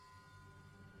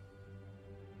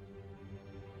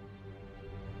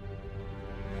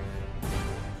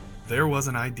There was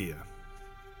an idea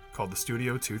called the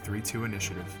Studio 232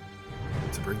 Initiative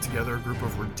to bring together a group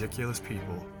of ridiculous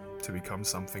people to become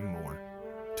something more,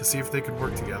 to see if they could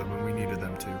work together when we needed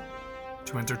them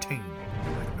to entertain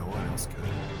like no one else could.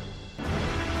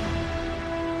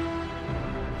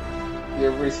 You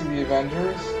ever see the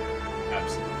Avengers?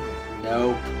 Absolutely.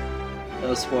 Nope.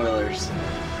 No spoilers.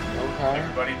 Okay.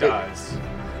 Everybody dies.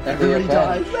 Everybody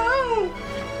dies. No!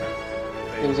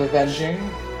 It was avenging.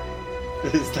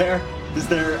 Is there? Is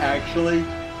there actually?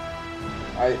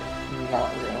 Not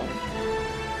really.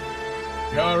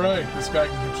 Alright, this guy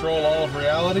can control all of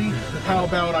reality. How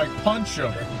about I punch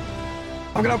him?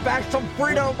 I'm gonna back some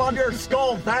freedom on your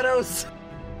skull, Thanos!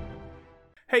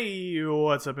 Hey,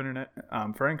 what's up, Internet?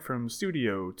 I'm Frank from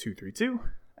Studio 232,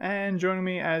 and joining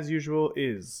me as usual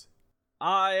is...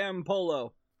 I am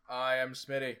Polo. I am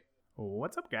Smitty.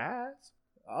 What's up, guys?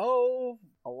 Oh,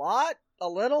 a lot? A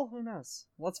little? Who knows?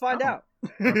 Let's find out.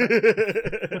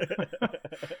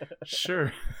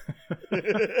 Sure.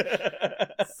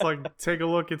 It's like, take a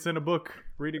look, it's in a book,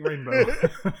 Reading Rainbow.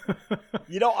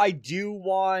 You know, I do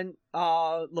want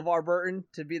LeVar Burton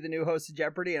to be the new host of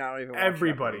Jeopardy, and I don't even watch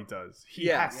Everybody Jeopardy. does. He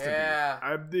has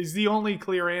to be. It's the only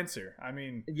clear answer. I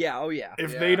mean... Yeah, oh yeah.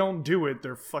 If they don't do it,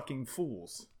 they're fucking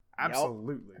fools.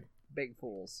 Absolutely. Yep. Big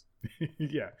fools.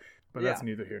 Yeah. But that's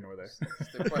neither here nor there.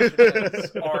 The question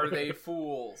is, are they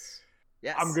fools?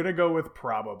 Yes. I'm gonna go with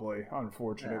probably,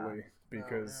 unfortunately,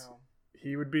 because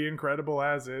he would be incredible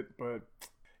as it. But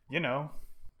you know,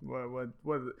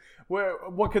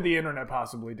 what could the internet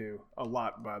possibly do? A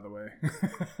lot, by the way.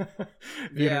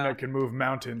 The internet can move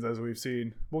mountains, as we've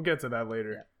seen. We'll get to that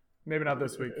later. Yeah. Maybe not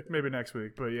this week. Maybe next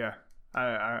week. But yeah,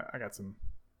 I got some.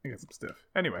 Stuff.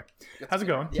 Anyway, how's it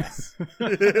going? Yes.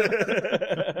 That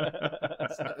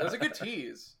was a good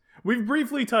tease. We've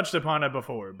briefly touched upon it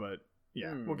before, but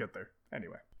yeah, we'll get there.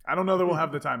 Anyway, I don't know that we'll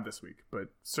have the time this week, but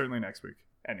certainly next week.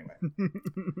 Anyway.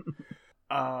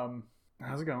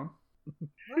 How's it going?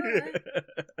 Right.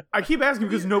 I keep asking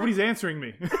because nobody's answering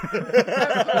me. Have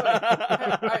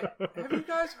you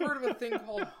guys heard of a thing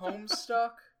called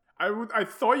Homestuck? I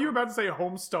thought you were about to say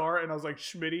Homestar, and I was like,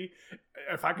 Schmitty,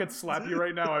 if I could slap you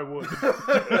right now, I would.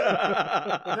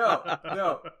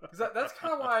 No. That's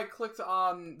kind of why I clicked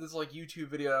on this like YouTube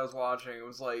video I was watching. It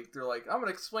was like, they're like, I'm going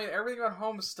to explain everything about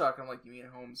Homestuck. I'm like, you mean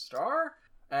Homestar?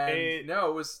 And no,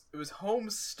 it was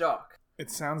Homestuck. It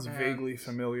sounds vaguely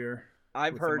familiar.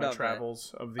 I've heard of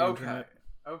travels of the internet.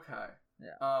 Okay.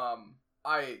 Yeah.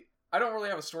 I don't really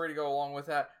have a story to go along with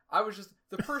that. I was just,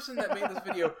 the person that made this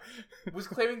video was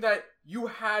claiming that you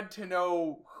had to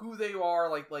know who they are.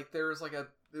 Like there's like it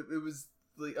was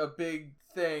like a big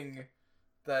thing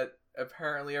that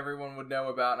apparently everyone would know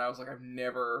about. And I was like, I've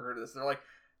never heard of this. They're like,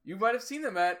 you might have seen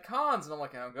them at cons. And I'm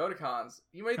like, I don't go to cons.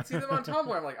 You might see them on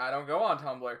Tumblr. I'm like, I don't go on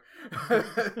Tumblr.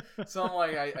 So I'm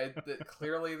like,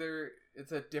 clearly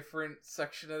it's a different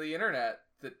section of the internet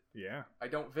that I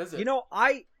don't visit. You know,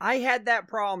 I had that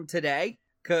problem today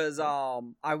because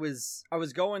I was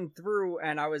going through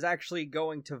and I was actually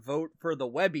going to vote for the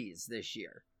Webbies this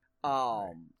year.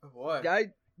 What?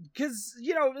 Because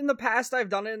you know, in the past I've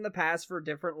done it in the past for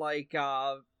different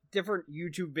different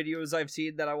YouTube videos I've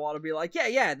seen that I want to be like,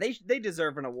 yeah, they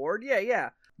deserve an award. Yeah.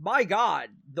 My God,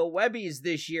 the Webbies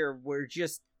this year were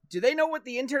just. Do they know what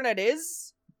the internet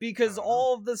is? Because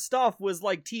all of the stuff was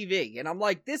like TV, and I'm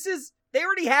like, this is. They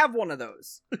already have one of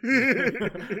those. They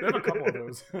have a couple of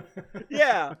those.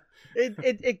 Yeah.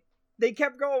 They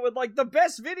kept going with like the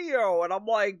best video. And I'm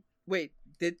like, wait,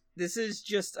 this is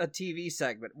just a TV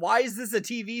segment. Why is this a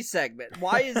TV segment?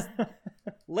 Why is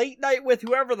Late Night with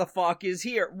whoever the fuck is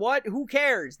here? What? Who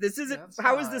cares? This isn't,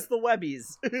 how is this the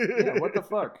Webbies? Yeah, what the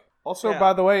fuck? Also,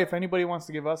 by the way, if anybody wants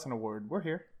to give us an award, we're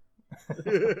here.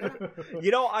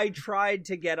 You know, I tried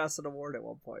to get us an award at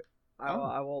one point.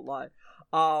 I won't lie.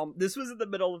 This was in the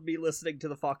middle of me listening to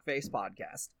the Fuckface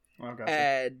podcast. Oh,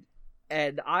 gotcha.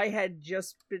 And I had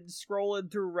just been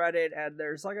scrolling through Reddit, and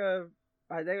there's like I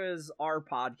think it was our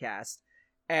podcast,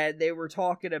 and they were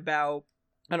talking about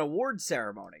an award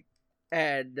ceremony.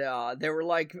 And they were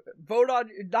like,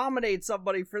 nominate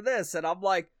somebody for this. And I'm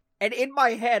like, and in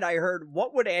my head, I heard,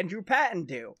 what would Andrew Patton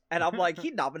do? And I'm like,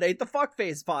 he'd nominate the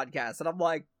Fuckface podcast. And I'm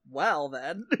like, well,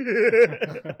 then.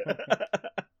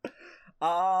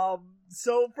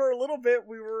 So for a little bit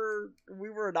we were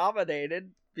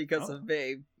nominated because of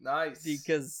me. Nice.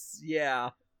 Because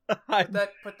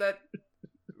put that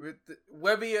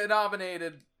Webby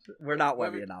nominated. We're not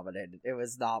Webby nominated. It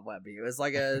was not Webby. It was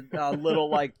like a little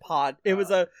like pod. It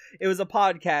was a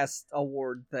podcast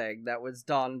award thing that was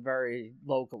done very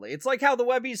locally. It's like how the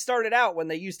Webbies started out when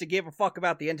they used to give a fuck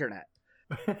about the internet.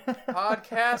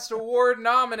 Podcast award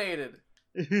nominated.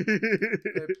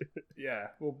 Yeah,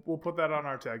 we'll put that on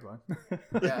our tagline.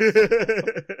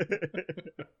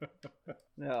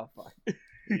 No, fuck.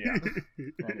 Yeah.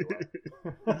 Anyway.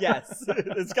 Yes,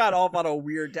 it's got off on a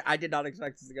weird. I did not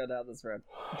expect us to go down this road.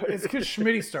 It's because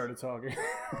Schmitty started talking.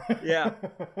 Yeah.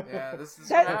 Yeah, this is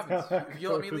what happens. If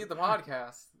you let me lead the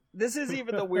podcast. This is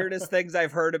even the weirdest things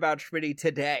I've heard about Schmitty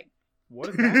today. What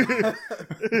is that?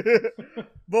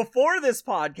 Before this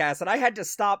podcast, and I had to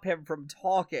stop him from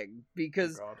talking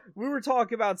because we were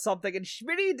talking about something, and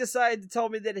Schmitty decided to tell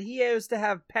me that he used to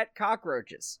have pet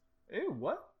cockroaches. Ew,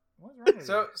 what? What's wrong with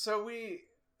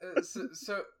you?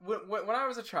 So when I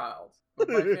was a child, my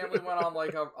family went on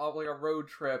like a road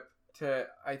trip to,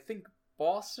 I think,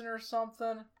 Boston or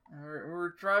something. And we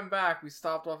were driving back. We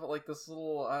stopped off at like this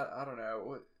little I don't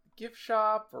know, gift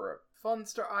shop or a fun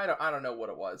store. I don't know what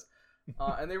it was.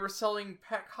 And they were selling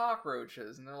pet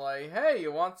cockroaches, and they're like, "Hey,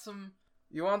 you want some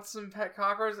pet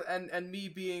cockroaches?" And me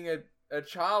being a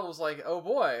child was like, "Oh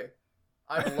boy,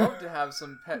 I'd love to have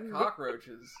some pet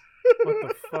cockroaches." What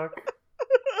the fuck?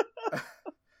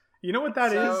 You know what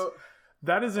that is?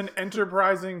 That is an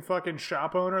enterprising fucking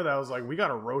shop owner that was like, "We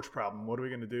got a roach problem. What are we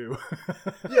gonna do?"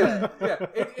 Yeah.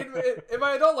 In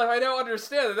my adult life, I now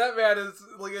understand that man is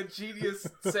like a genius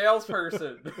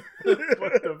salesperson.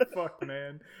 What the fuck,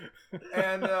 man?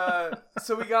 And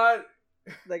so we got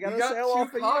two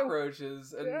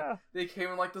cockroaches, and they came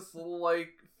in like this little like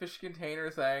fish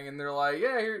container thing, and they're like,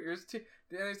 "Yeah, here's two."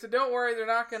 And they said, "Don't worry,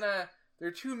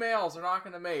 they're two males. They're not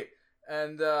gonna mate."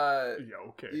 And yeah,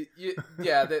 okay.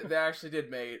 They actually did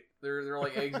mate. They're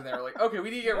like eggs in there. Like, okay, we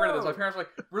need to get rid of this. My parents were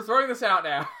like, "We're throwing this out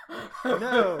now."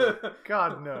 No,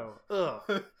 God, no.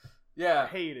 Ugh. Yeah, I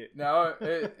hate it. No,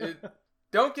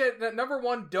 don't get number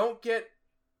one. Don't get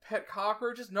pet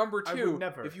cockroaches. Number two,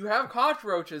 never. If you have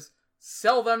cockroaches,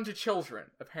 sell them to children.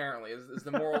 Apparently, is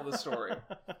the moral of the story.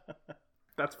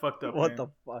 That's fucked up. What man. the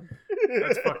fuck?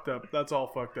 That's fucked up. That's all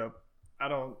fucked up. I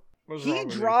don't. What's He wrong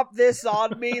with dropped this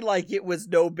on me like it was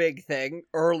no big thing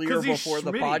earlier before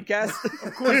the podcast.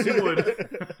 Of course he would.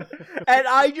 And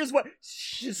I just went,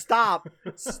 stop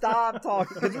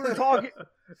talking. Because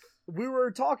we were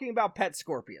talking about pet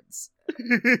scorpions.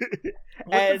 What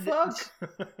the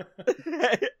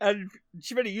fuck? And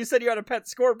Schmitty, you said you had a pet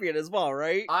scorpion as well,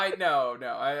 right? I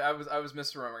was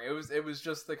misremembering. It was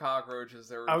just the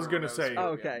cockroaches. I was gonna say.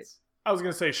 Okay. I was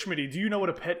going to say, Schmitty, do you know what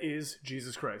a pet is?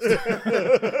 Jesus Christ.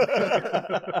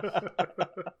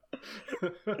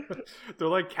 They're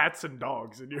like cats and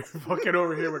dogs, and you're fucking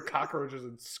over here with cockroaches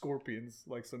and scorpions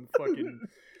like some fucking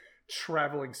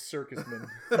traveling circus men.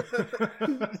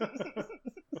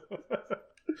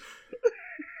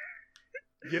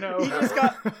 You know,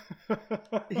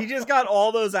 he just got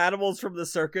all those animals from the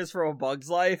circus from A Bug's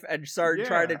Life and started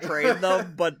trying to train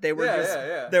them, but they were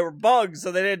they were bugs,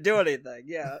 so they didn't do anything.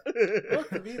 Yeah. Look,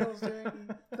 the Beatles doing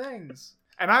things.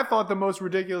 And I thought the most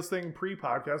ridiculous thing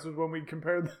pre-podcast was when we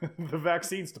compared the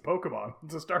vaccines to Pokemon,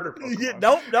 to starter Pokemon. Yeah,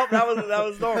 nope, that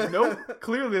was normal. Nope,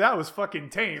 clearly that was fucking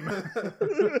tame.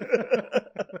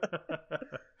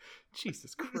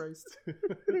 Jesus Christ.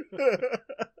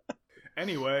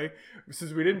 Anyway,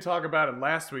 since we didn't talk about it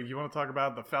last week, you want to talk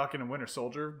about the Falcon and Winter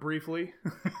Soldier briefly?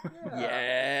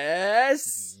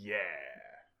 Yes. Yeah.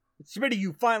 Schmitty,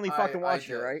 you finally fucking watched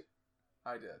it, right?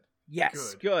 I did.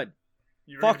 Yes, good.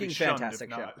 You're fucking shunned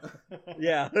fantastic if show. not.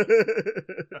 Yeah.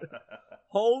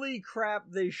 Holy crap,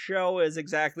 this show is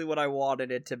exactly what I wanted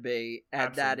it to be, and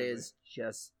Absolutely. that is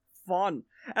just fun.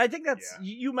 And I think that's,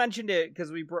 you mentioned it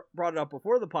because we brought it up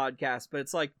before the podcast, but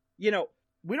it's like,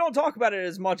 we don't talk about it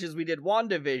as much as we did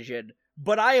WandaVision,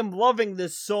 but I am loving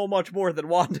this so much more than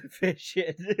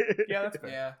WandaVision. Yeah, that's fair.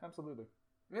 Yeah. Absolutely.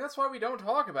 I mean, that's why we don't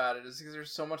talk about it, is because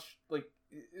there's so much, like,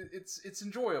 it's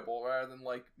enjoyable rather than,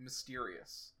 like,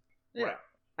 mysterious. Yeah. Right.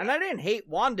 And I didn't hate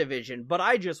WandaVision, but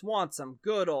I just want some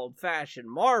good old-fashioned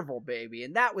Marvel, baby,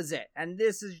 and that was it. And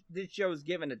this show's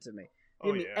giving it to me.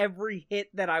 Give me every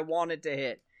hit that I wanted to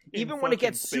hit. Even when it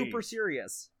gets super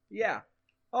serious. Yeah.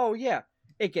 Oh, yeah.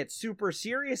 It gets super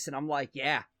serious, and I'm like,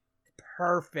 yeah,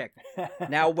 perfect.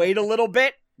 Now wait a little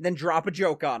bit, then drop a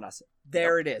joke on us.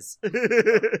 There it is. They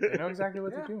know exactly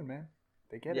what they're doing, man.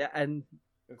 They get it. Yeah, and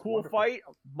It's cool wonderful.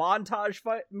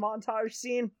 montage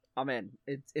scene. I'm in.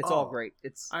 It's all great.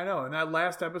 I know. In that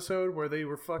last episode where they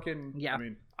were fucking, Yeah. I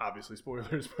mean, obviously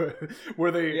spoilers, but where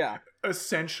they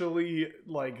essentially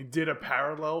like did a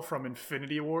parallel from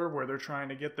Infinity War where they're trying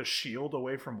to get the shield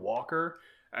away from Walker.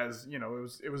 As you know,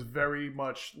 it was very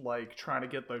much like trying to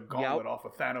get the gauntlet off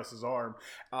of Thanos' arm.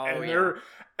 Oh, and yeah.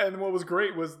 and what was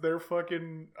great was their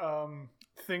fucking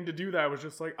thing to do that was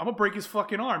just like, I'm gonna break his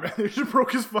fucking arm. And they just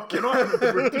broke his fucking arm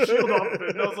and ripped the shield off of it.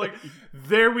 And I was like,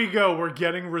 there we go, we're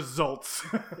getting results.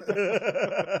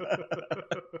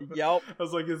 Yep. I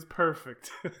was like, it's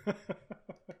perfect.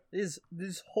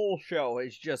 This whole show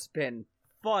has just been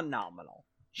phenomenal.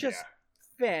 Just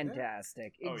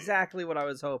fantastic. Oh, exactly what I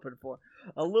was hoping for.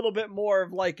 A little bit more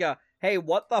of like a, hey,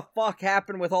 what the fuck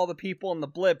happened with all the people in the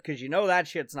blip? Because you know that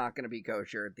shit's not going to be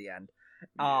kosher at the end.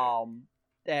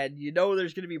 And you know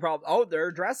there's going to be problems. Oh, they're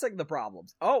addressing the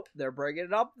problems. Oh, they're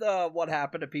bringing up what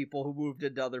happened to people who moved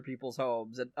into other people's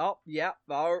homes. And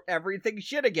everything's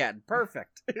shit again.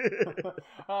 Perfect.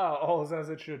 All is as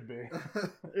it should be.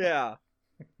 Yeah.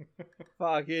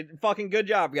 Fucking good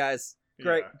job, guys.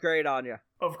 Great on you.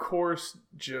 Of course,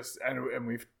 and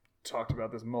we've talked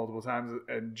about this multiple times,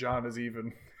 and John is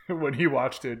even, when he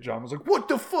watched it, John was like, what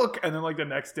the fuck? And then like the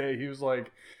next day he was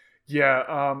like, yeah,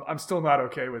 I'm still not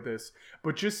okay with this.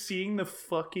 But just seeing the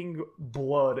fucking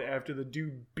blood after the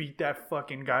dude beat that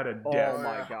fucking guy to death. Oh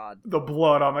my god. The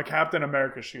blood on the Captain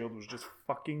America shield was just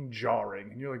fucking jarring.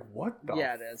 And you're like, what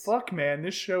the fuck, man?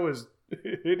 This show is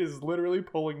literally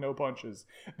pulling no punches.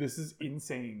 This is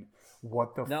insane.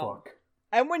 What the fuck?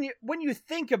 And when you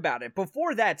think about it,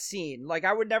 before that scene, like,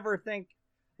 I would never think,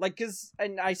 like,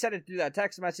 and I said it through that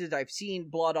text message, I've seen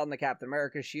blood on the Captain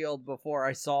America shield before.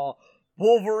 I saw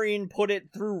Wolverine put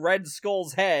it through Red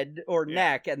Skull's head or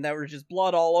neck, and there was just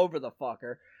blood all over the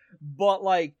fucker. But,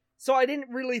 like, so I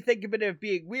didn't really think of it as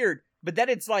being weird, but then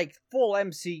it's, like, full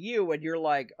MCU, and you're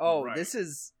like, oh, right.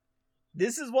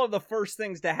 This is one of the first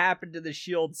things to happen to the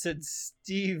shield since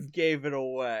Steve gave it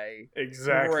away.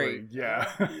 Exactly. Great. Yeah.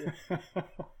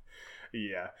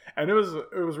 Yeah. And it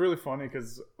was really funny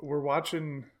because we're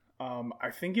watching, I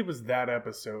think it was that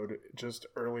episode just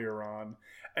earlier on,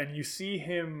 and you see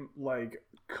him like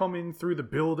come in through the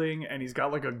building and he's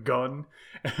got like a gun,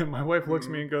 and my wife looks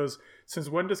at me and goes, since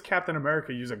when does Captain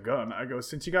America use a gun? I go,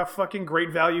 since you got fucking great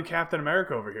value Captain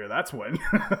America over here, that's when.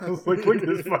 I was like, look at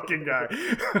this fucking guy.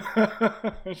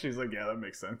 She's like, yeah, that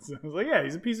makes sense. I was like, yeah,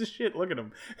 he's a piece of shit, look at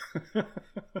him.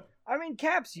 I mean,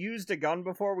 Cap's used a gun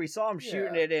before. We saw him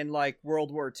shooting it in, like, World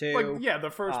War II. Like, yeah, the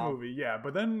first movie, yeah.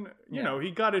 But then, you know,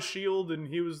 he got his shield and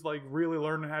he was, like, really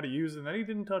learning how to use it. And then he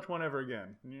didn't touch one ever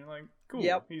again. And you're like, cool.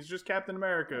 Yep. He's just Captain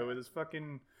America with his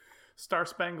fucking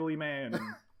Star-Spangly Man and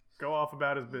go off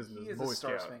about his business. He is Boy a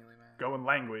Scout. Star-Spangly Man. Going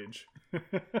language.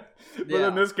 But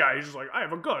then this guy, he's just like, I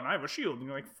have a gun, I have a shield. And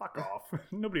you're like, fuck off.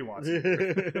 Nobody wants you.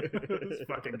 This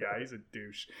fucking guy, he's a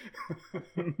douche.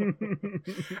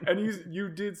 And you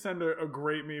did send a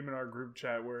great meme in our group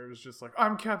chat where it was just like,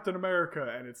 I'm Captain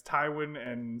America. And it's Tywin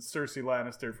and Cersei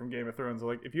Lannister from Game of Thrones.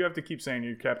 Like, if you have to keep saying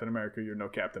you're Captain America, you're no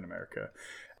Captain America.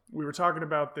 We were talking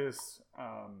about this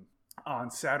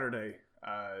on Saturday,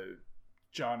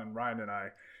 John and Ryan and I,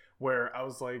 where I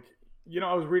was like, you know,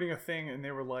 I was reading a thing and they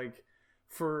were like,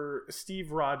 for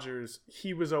Steve Rogers,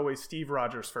 he was always Steve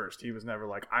Rogers first. He was never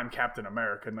like, I'm Captain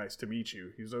America, nice to meet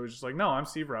you. He was always just like, no, I'm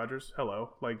Steve Rogers,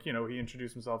 hello. Like, you know, he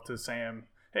introduced himself to Sam.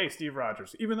 Hey, Steve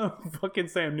Rogers. Even though fucking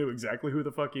Sam knew exactly who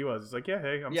the fuck he was. He's like, yeah,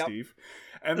 hey, I'm Steve.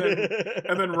 And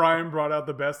then Ryan brought out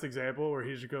the best example where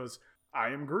he just goes,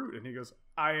 I am Groot. And he goes,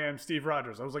 I am Steve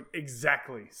Rogers. I was like,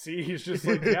 exactly. See, he's just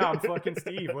like, yeah, I'm fucking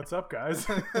Steve. What's up, guys?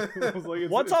 I was like,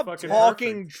 what's up,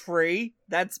 talking perfect. Tree?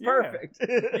 That's perfect.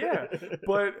 Yeah.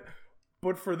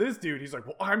 But for this dude, he's like,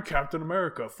 well, I'm Captain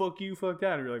America. Fuck you, fuck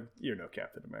that. And you're like, you're no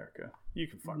Captain America. You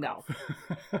can fuck off.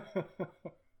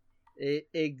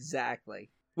 Exactly.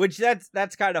 Which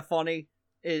that's kind of funny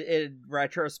in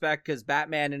retrospect, because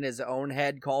Batman in his own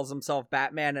head calls himself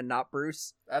Batman and not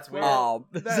Bruce. That's weird.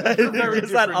 They're very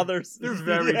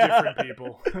different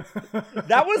people.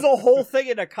 That was a whole thing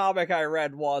in a comic I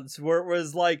read once, where it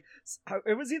was like,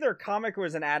 it was either a comic or it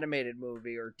was an animated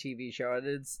movie or TV show, and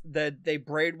it's that they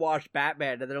brainwashed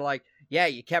Batman, and they're like, yeah,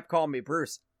 you kept calling me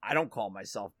Bruce. I don't call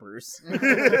myself Bruce.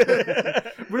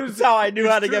 That's how I knew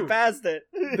how to get past it.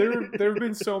 There have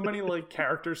been so many like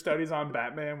character studies on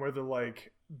Batman where they're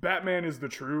like, Batman is the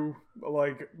true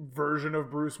like version of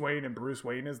Bruce Wayne and Bruce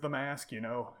Wayne is the mask, you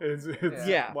know? It's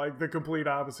like the complete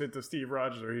opposite to Steve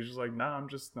Rogers, where he's just like, nah, I'm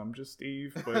just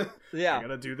Steve, but I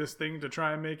gotta do this thing to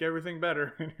try and make everything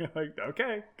better. And you're like,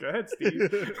 okay, go ahead, Steve.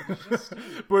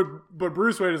 But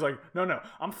Bruce Wayne is like, no,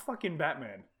 I'm fucking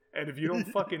Batman. And if you don't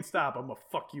fucking stop, I'm gonna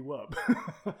fuck you up.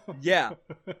 Yeah,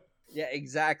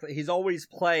 exactly. He's always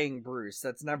playing Bruce.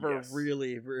 That's never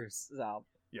really Bruce. So,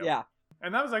 yeah.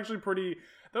 And that was actually pretty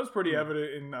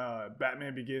evident in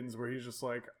Batman Begins, where he's just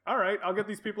like, all right, I'll get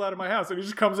these people out of my house. And he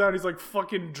just comes out and he's like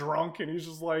fucking drunk. And he's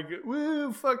just like,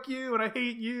 woo, fuck you. And I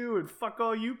hate you. And fuck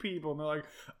all you people. And they're like,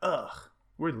 ugh.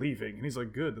 we're leaving. And he's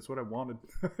like, good, that's what I wanted.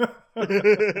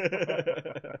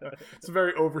 It's a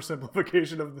very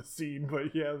oversimplification of the scene,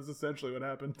 but yeah, that's essentially what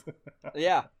happened.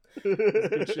 Yeah.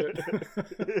 Good shit.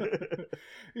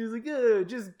 He's like, good,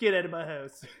 just get out of my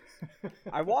house.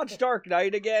 I watched Dark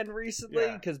Knight again recently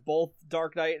Yeah. because both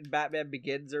Dark Knight and Batman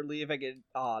Begins are leaving it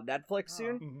Netflix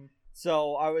soon. Mhm.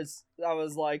 So I was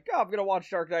like, oh, I'm gonna watch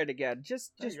Dark Knight again,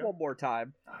 just There you go. one more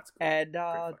time. Oh, it's cool. And Great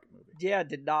fucking movie. yeah,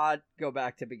 did not go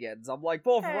back to Begins. I'm like,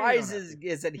 well, if Hey, you Rise don't have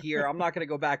isn't here, I'm not gonna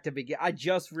go back to Begin. I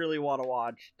just really want to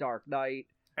watch Dark Knight.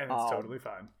 And it's totally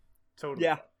fine. Totally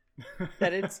yeah. fine.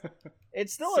 And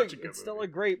it's still Such a good still movie. a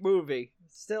great movie.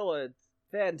 Still a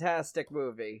fantastic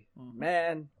movie.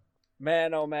 Mhm.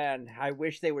 Man, oh man, I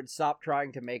wish they would stop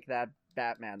trying to make that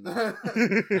Batman though.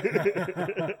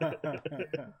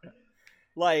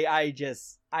 Like,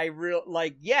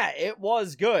 yeah, it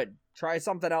was good. Try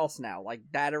something else now. Like,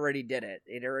 that already did it.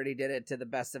 It already did it to the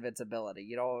best of its ability.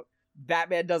 You know,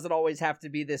 Batman doesn't always have to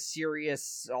be this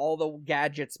serious, all the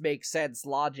gadgets make sense,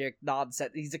 logic,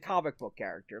 nonsense. He's a comic book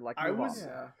character. Like, I move was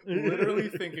on. literally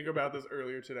thinking about this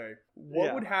earlier today. What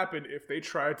Yeah. would happen if they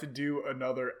tried to do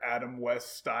another Adam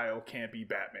West style campy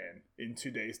Batman in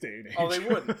today's day and age? Oh, they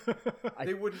wouldn't.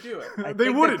 They wouldn't do it. I They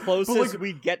think wouldn't. The but, closest like,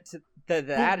 we get to that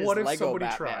but is what if Lego somebody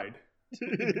Batman.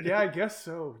 tried? Yeah, I guess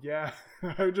so. Yeah,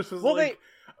 I just was Well, like,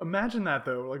 imagine that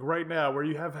though. Like right now, where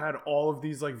you have had all of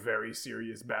these like very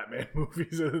serious Batman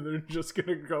movies, and they're just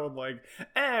gonna go and like,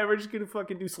 we're just gonna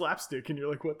fucking do slapstick, and you're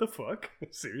like, what the fuck?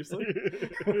 Seriously?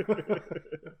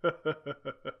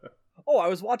 Oh, I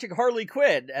was watching Harley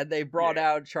Quinn, and they brought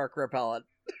out Shark Repellent.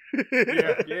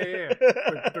 yeah.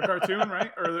 The cartoon,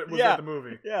 right? Or was Yeah. that the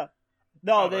movie? Yeah.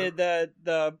 No, Oh, the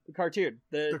cartoon.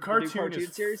 The The cartoon, new cartoon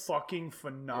is series. fucking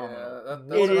phenomenal. Yeah,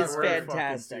 that's What It a is great fucking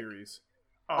fantastic. series.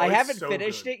 Oh, I it's haven't so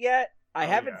finished good. it yet. I Oh,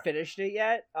 haven't yeah. finished it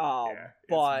yet. Yeah, it's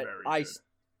But very good.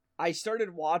 I started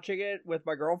watching it with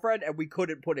my girlfriend, and we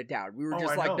couldn't put it down. We were Oh,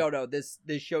 just I like, know. no, this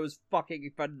show's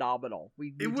fucking phenomenal.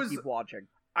 We need to keep watching.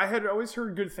 I had always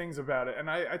heard good things about it, and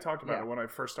I talked about Yeah. it when I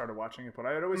first started watching it, but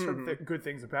I had always heard good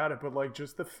things about it, but like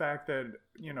just the fact that,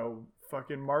 you know,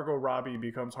 fucking Margot Robbie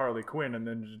becomes Harley Quinn and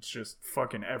then it's just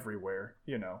fucking everywhere,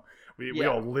 you know. We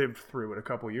all lived through it a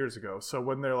couple years ago, so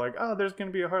when they're like, oh, there's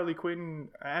gonna be a Harley Quinn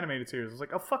animated series, I was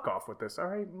like, oh, fuck off with this,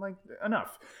 alright, like,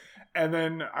 enough. And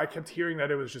then I kept hearing that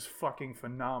it was just fucking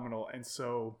phenomenal, and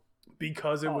so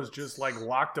because it was just like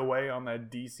locked away on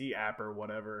that DC app or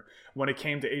whatever, when it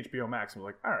came to HBO Max, I was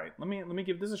like, all right, let me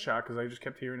give this a shot, because I just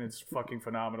kept hearing it's fucking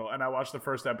phenomenal. And I watched the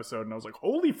first episode and I was like,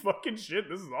 holy fucking shit,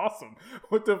 this is awesome.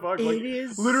 What the fuck? Like, It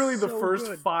is literally the so first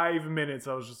good. 5 minutes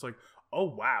I was just like, oh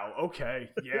wow, okay,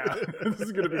 yeah, this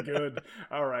is gonna be good.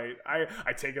 All right,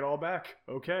 I take it all back.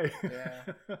 Okay.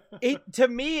 Yeah. To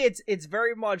me, it's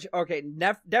very much okay.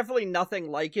 Definitely nothing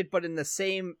like it, but in the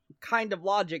same kind of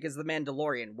logic as the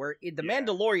Mandalorian, where the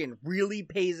Mandalorian really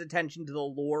pays attention to the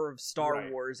lore of Star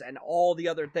Wars and all the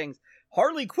other things.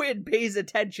 Harley Quinn pays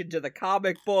attention to the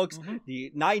comic books,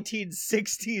 the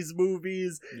 1960s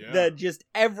movies, just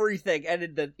everything,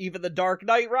 and even the Dark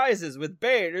Knight Rises with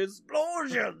Bane,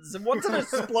 explosions, and what's an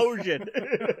explosion?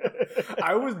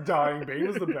 I was dying. Bane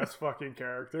was the best fucking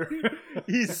character.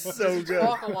 He's so You good.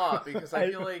 talk a lot because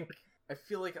I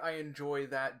feel like I enjoy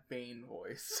that Bane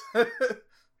voice.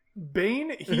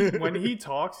 Bane, when he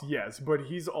talks, yes, but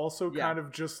he's also kind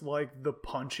of just like the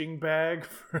punching bag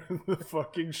for the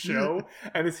fucking show,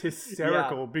 and it's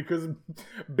hysterical because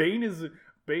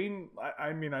Bane,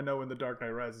 I mean, I know in the Dark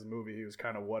Knight Rises movie he was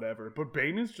kind of whatever, but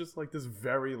Bane is just like this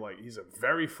very, like, he's a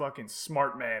very fucking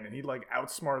smart man, and he like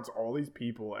outsmarts all these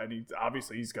people, and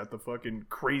he's got the fucking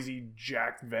crazy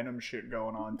jacked Venom shit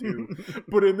going on too.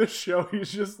 But in the show,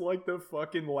 he's just like the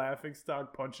fucking laughing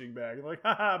stock punching bag, like,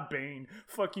 haha, Bane,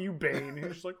 fuck you, Bane. And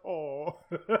he's just like, oh,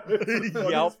 it's the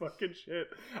funniest fucking shit.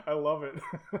 I love it.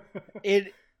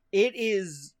 It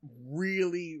is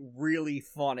really, really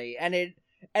funny, and it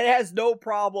has no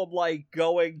problem like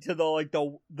going to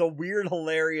the weird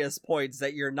hilarious points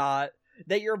that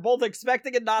you're both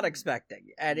expecting and not expecting.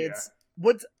 And it's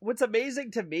what's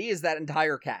amazing to me is that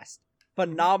entire cast.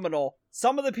 Phenomenal.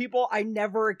 Some of the people I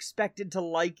never expected to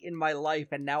like in my life,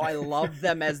 and now I love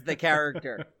them as the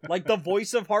character. Like the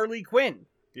voice of Harley Quinn.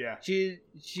 Yeah. She's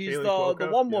Kaylee the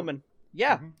Cuoco. one Yep. woman.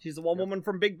 Yeah, she's the one woman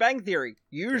from Big Bang Theory.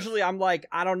 Usually I'm like,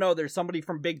 I don't know, there's somebody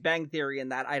from Big Bang Theory in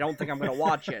that. I don't think I'm going to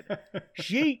watch it.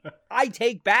 I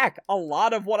take back a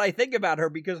lot of what I think about her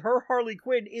because her Harley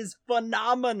Quinn is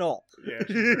phenomenal. Yeah,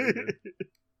 she's very good.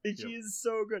 She is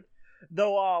so good.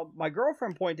 Though my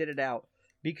girlfriend pointed it out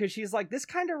because she's like, this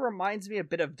kind of reminds me a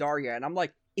bit of Daria. And I'm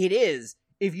like, it is.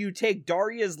 if you take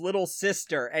Daria's little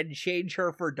sister and change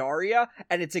her for Daria,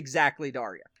 and it's exactly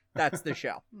Daria. That's the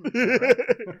show.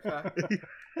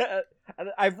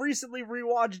 I've recently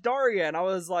rewatched Daria, and I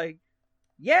was like,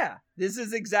 yeah, this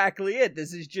is exactly it.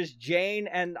 This is just Jane,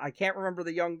 and I can't remember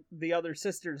the other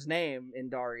sister's name in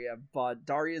Daria, but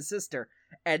Daria's sister.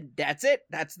 And that's it.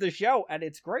 That's the show, and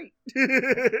it's great.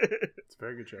 It's a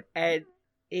very good show. And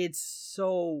it's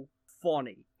so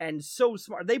funny and so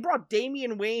smart. They brought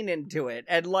Damian Wayne into it,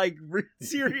 and like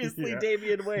seriously,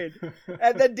 Damian Wayne.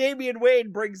 And then Damian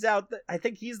Wayne brings out I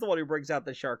think he's the one who brings out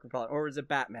the shark repellent, or was it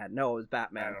Batman? No, it was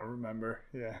Batman. I don't remember.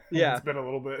 Yeah. It's been a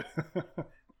little bit.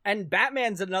 And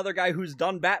Batman's another guy who's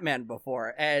done Batman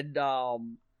before, and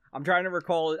I'm trying to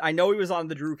recall. I know he was on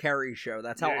the Drew Carey show.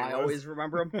 That's how I always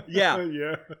remember him. Yeah.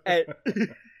 Yeah.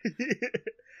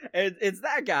 And it's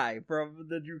that guy from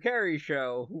the Drew Carey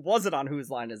show who wasn't on Whose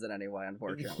Line Is It Anyway,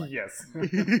 unfortunately. Yes.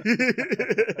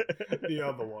 The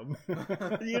other one.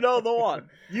 You know the one.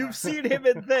 You've seen him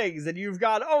in things, and you've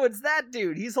gone, oh, it's that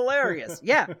dude. He's hilarious.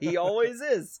 Yeah, he always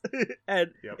is. And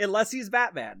unless he's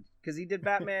Batman, because he did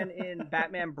Batman in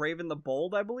Batman Brave and the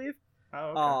Bold, I believe.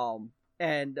 Oh,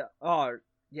 okay.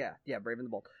 Yeah, Brave and the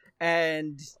Bold.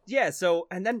 And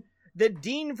and then the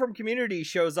Dean from Community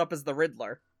shows up as the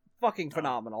Riddler. Fucking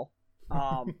phenomenal.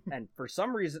 And for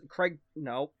some reason,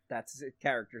 that's his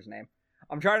character's name.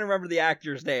 I'm trying to remember the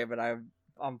actor's name, and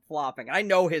I'm flopping. I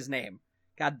know his name.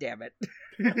 God damn it.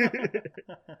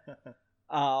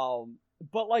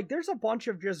 But like, there's a bunch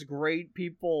of just great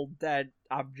people that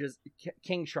I'm just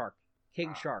King Shark,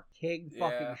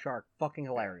 fucking Shark, fucking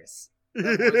hilarious.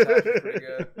 That voice actor's pretty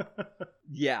good.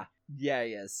 Yeah,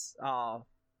 he is. Ron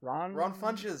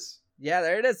Funches. Yeah,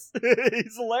 there it is.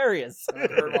 He's hilarious.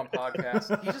 I've heard him on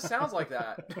podcasts. He just sounds like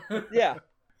that. Yeah.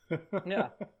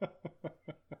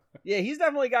 Yeah, he's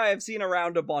definitely a guy I've seen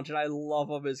around a bunch, and I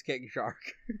love him as King Shark.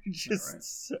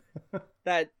 Just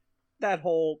that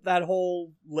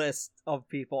whole list of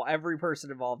people, every person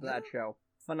involved in that show,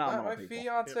 phenomenal. My people.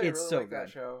 Fiance it's really so liked that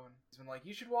good. show, and he's been like,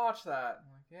 "You should watch that."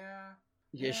 I'm like, "Yeah."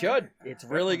 You should. It's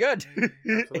really good.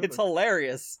 It's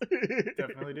hilarious.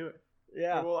 Definitely do it.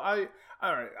 Yeah. Well,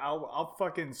 all right. I'll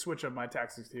fucking switch up my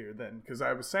tactics here then, because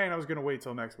I was saying I was gonna wait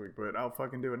till next week, but I'll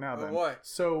fucking do it now then. Oh boy.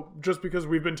 So just because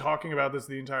we've been talking about this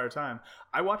the entire time,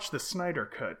 I watched the Snyder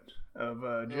cut of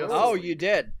Justice Oh, League. you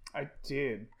did. I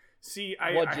did. See,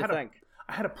 What'd you think?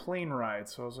 I had a plane ride,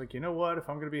 so I was like, you know what? If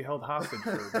I'm gonna be held hostage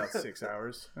for about 6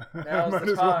 hours, I Now's might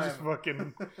the as well time. just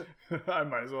fucking. I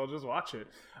might as well just watch it.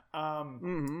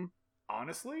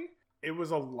 Honestly, it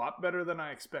was a lot better than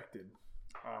I expected.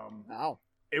 Wow.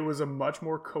 It was a much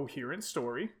more coherent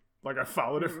story. Like, I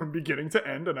followed it from beginning to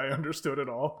end, and I understood it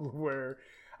all. Where,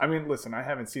 I mean, listen, I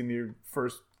haven't seen the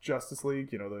first Justice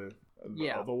League, the other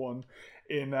one,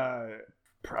 in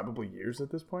probably years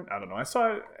at this point. I don't know. I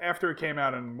saw it after it came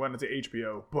out and went into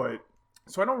HBO, but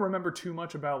so I don't remember too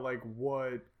much about like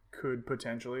what could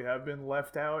potentially have been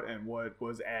left out and what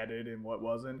was added and what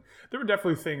wasn't. There were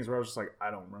definitely things where I was just like,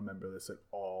 I don't remember this at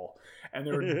all. And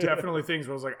there were definitely things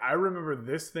where I was like, I remember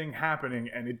this thing happening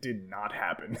and it did not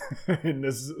happen in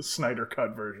this Snyder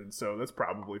cut version. So that's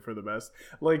probably for the best.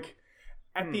 Like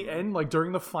at the end, like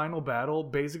during the final battle,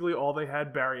 basically all they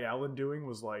had Barry Allen doing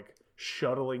was like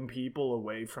shuttling people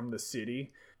away from the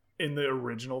city in the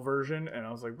original version, and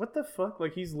I was like, what the fuck?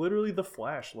 Like, he's literally the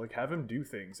Flash. Like, have him do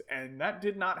things. And that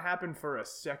did not happen for a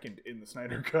second in the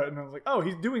Snyder Cut, and I was like, oh,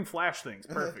 he's doing Flash things.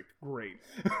 Perfect. Great.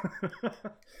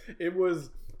 It was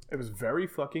very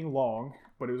fucking long,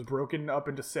 but it was broken up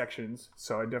into sections,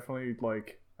 so I definitely,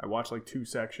 I watched, 2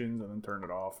 sections and then turned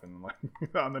it off, and,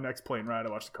 on the next plane ride,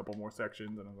 I watched a couple more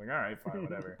sections, and I was like, alright, fine,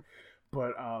 whatever.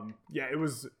 But, yeah, it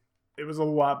was a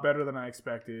lot better than I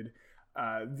expected.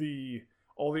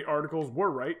 All the articles were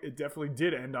right. It definitely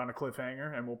did end on a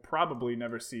cliffhanger, and we'll probably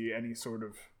never see any sort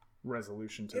of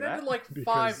resolution to that. It ended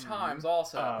 5 times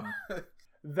also.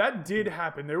 That did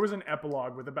happen. There was an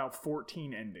epilogue with about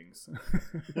 14 endings.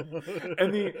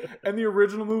 and the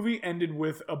original movie ended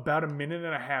with about 1.5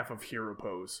 minutes of hero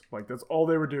pose. Like, that's all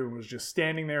they were doing was just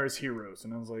standing there as heroes.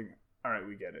 And I was like, all right,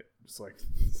 we get it.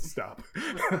 Just stop.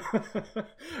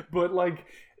 But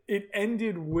it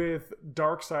ended with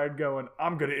Darkseid going,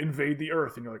 I'm going to invade the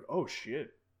Earth. And you're like, oh,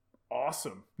 shit.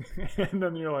 Awesome. And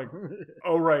then you're like,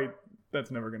 oh, right.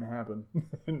 That's never going to happen.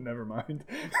 Never mind.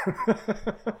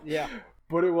 Yeah.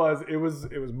 But it was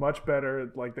much better.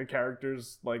 The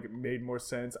characters, made more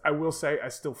sense. I will say, I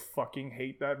still fucking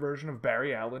hate that version of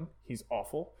Barry Allen. He's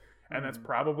awful. And that's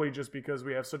probably just because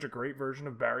we have such a great version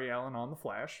of Barry Allen on The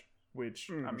Flash, which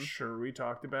I'm sure we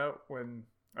talked about when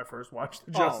I first watched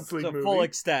the Justice League to movie. full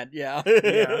extent, yeah.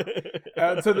 Yeah.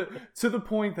 To the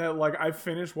point that like I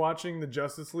finished watching the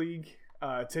Justice League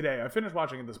today. I finished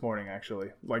watching it this morning actually.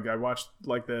 Like I watched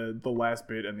like the last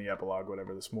bit and the epilogue,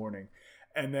 whatever, this morning.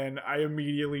 And then I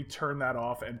immediately turned that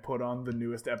off and put on the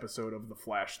newest episode of The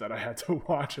Flash that I had to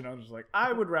watch. And I was just like,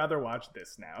 I would rather watch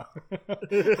this now. I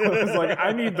was like,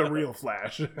 I need the real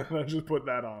Flash. And I just put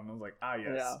that on. I was like,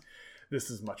 yes. Yeah. This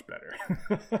is much better.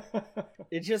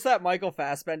 It's just that Michael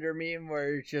Fassbender meme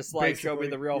where it's just like, basically, show me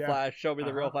the real Flash, show me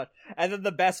the real Flash. And then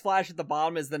the best Flash at the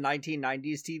bottom is the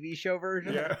 1990s TV show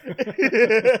version. Yeah.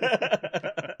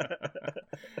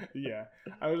 Yeah.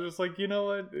 I was just like, you know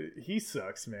what? He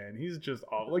sucks, man. He's just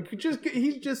awful. Like,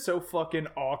 he's just so fucking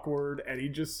awkward, and he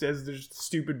just says this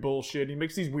stupid bullshit. He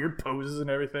makes these weird poses and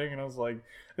everything, and I was like,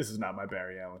 this is not my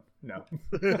Barry Allen. No.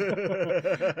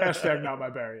 Hashtag not my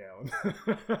Barry Allen.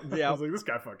 Yeah. I was like, this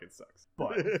guy fucking sucks.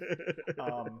 But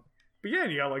yeah,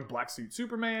 you got like Black Suit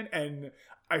Superman, and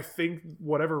I think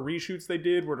whatever reshoots they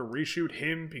did were to reshoot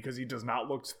him because he does not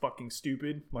look fucking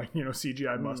stupid. Like, you know,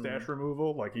 CGI mustache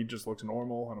removal. Like, he just looks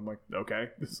normal, and I'm like, okay,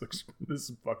 this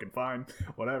is fucking fine.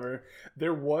 Whatever.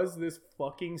 There was this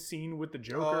fucking scene with the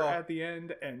Joker at the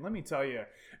end, and let me tell you,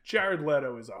 Jared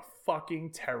Leto is a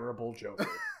fucking terrible Joker.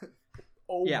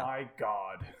 My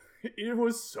God. It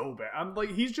was so bad. I'm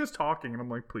like, he's just talking, and I'm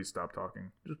like, please stop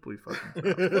talking. Just please fucking stop.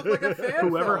 It looked like a fan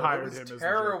Whoever film. hired him is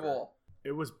terrible.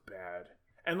 It was bad.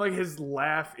 And like his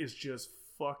laugh is just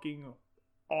fucking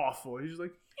awful. He's just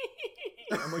like,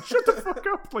 I'm like, shut the fuck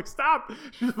up. Like, stop.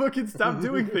 Just fucking stop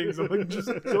doing things. I'm like, just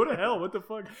go to hell. What the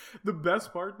fuck? The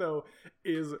best part, though,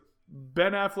 is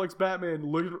Ben Affleck's Batman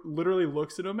literally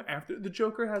looks at him after the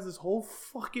Joker has this whole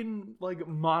fucking like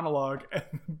monologue, and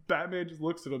Batman just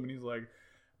looks at him and he's like,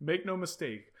 make no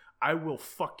mistake, I will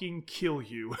fucking kill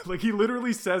you. Like, he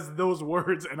literally says those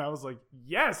words, and I was like,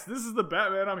 yes, this is the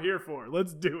Batman I'm here for.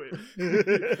 Let's do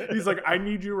it. He's like, I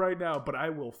need you right now, but I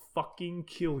will fucking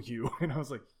kill you. And I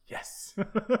was like, yes.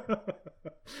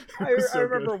 I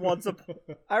remember once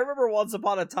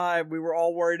upon a time we were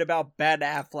all worried about Ben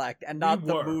Affleck and not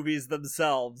the movies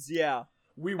themselves. Yeah.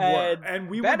 We were, and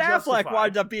we Ben were justified. Affleck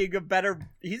wound up being a better.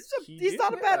 He's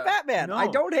not a bad Batman. No, I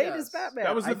don't hate his Batman.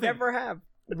 That was the thing. Never have.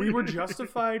 We were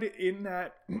justified in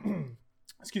that.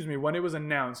 Excuse me, when it was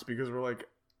announced, because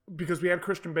we had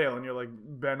Christian Bale, and you're like,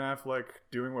 Ben Affleck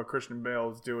doing what Christian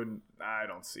Bale is doing. I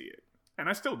don't see it, and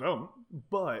I still don't.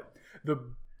 But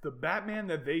the Batman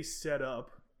that they set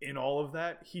up in all of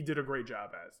that, he did a great job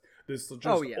as. This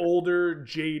just older,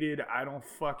 jaded, I don't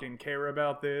fucking care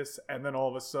about this, and then all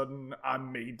of a sudden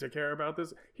I'm made to care about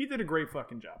this. He did a great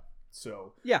fucking job.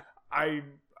 So yeah, I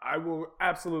will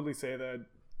absolutely say that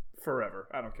forever.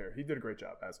 I don't care. He did a great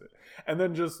job as it. And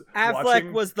then just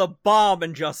Affleck was the bomb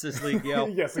in Justice League, yo.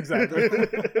 Yes, exactly.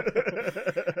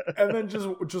 And then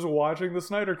just watching the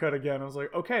Snyder Cut again, I was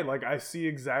like, okay, like I see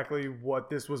exactly what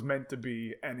this was meant to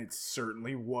be, and it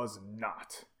certainly was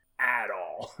not at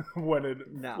all when it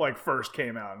like first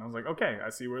came out. And I was like, okay,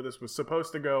 I see where this was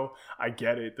supposed to go. I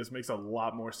get it. This makes a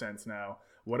lot more sense now.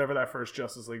 Whatever that first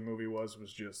Justice League movie was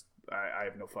just I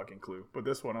have no fucking clue. But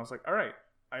this one, I was like, all right,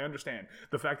 I understand.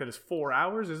 The fact that it's 4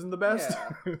 hours isn't the best.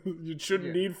 Yeah. You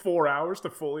shouldn't need 4 hours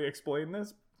to fully explain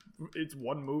this. It's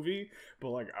one movie, but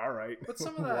like, all right, but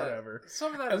some of that, whatever.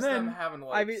 Some of that is them having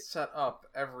set up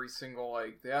every single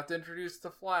they have to introduce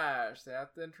the Flash, they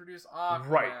have to introduce Aquaman,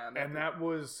 right, and that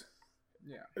was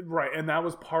right, and that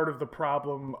was part of the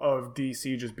problem of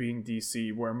DC just being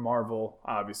DC, where Marvel,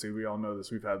 obviously, we all know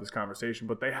this, we've had this conversation,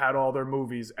 but they had all their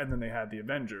movies, and then they had the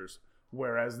Avengers.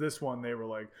 Whereas this one, they were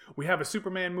like, we have a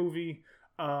Superman movie,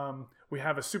 we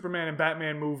have a Superman and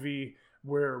Batman movie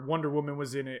where Wonder Woman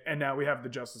was in it, and now we have the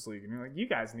Justice League. And you're like, you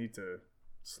guys need to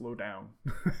slow down.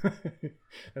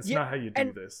 That's not how you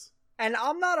do this. And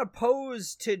I'm not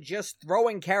opposed to just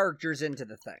throwing characters into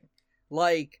the thing.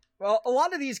 Like, well, a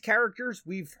lot of these characters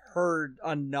we've heard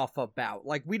enough about.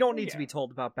 Like, we don't need to be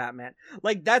told about Batman.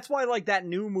 Like, that's why, like, that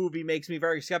new movie makes me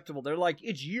very skeptical. They're like,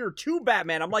 it's year 2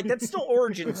 Batman. I'm like, that's still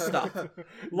origin stuff.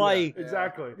 Like,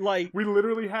 exactly. Like, we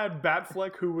literally had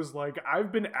Batfleck who was like,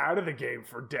 I've been out of the game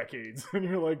for decades. And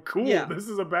you're like, cool, this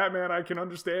is a Batman I can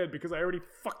understand because I already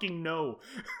fucking know.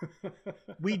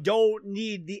 We don't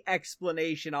need the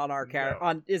explanation on our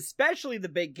character, especially the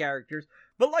big characters.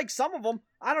 But like some of them,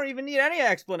 I don't even need any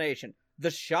explanation. The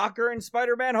Shocker in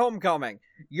Spider-Man Homecoming.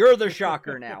 You're the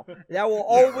Shocker now. That will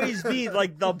always be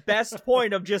like the best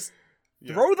point of just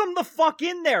throw them the fuck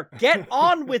in there. Get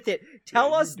on with it.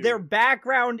 Tell us their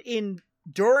background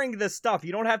during the stuff.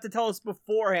 You don't have to tell us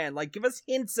beforehand. Like, give us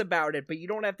hints about it, but you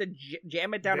don't have to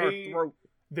jam it down our throat.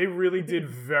 They really did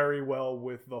very well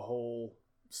with the whole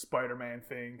Spider-Man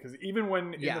thing, because even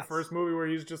when in the Yes. first movie where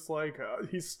he's just like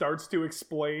he starts to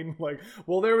explain like,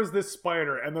 well, there was this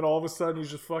spider, and then all of a sudden he's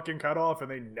just fucking cut off,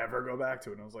 and they never go back to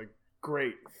it. And I was like,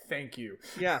 great, thank you.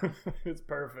 Yeah. It's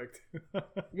perfect.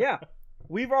 Yeah.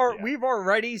 We've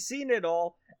already seen it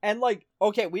all. And like,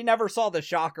 okay, we never saw the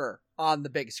Shocker on the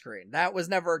big screen. That was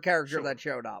never a character that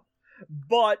showed up.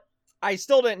 But I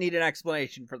still didn't need an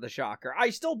explanation for the Shocker.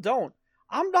 I still don't.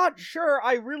 I'm not sure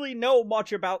I really know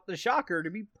much about the Shocker, to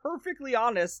be perfectly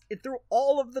honest. Through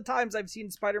all of the times I've seen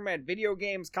Spider-Man video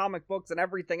games, comic books, and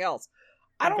everything else,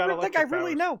 I don't think I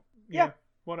really know. Yeah.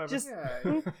 Whatever. Just,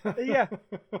 Yeah. yeah.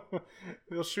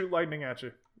 They'll shoot lightning at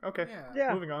you. Okay.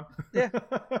 Yeah. Moving on. Yeah.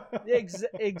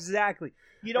 Exactly.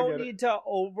 You don't need to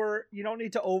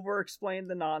over explain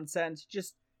the nonsense.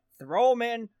 Just throw them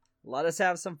in. Let us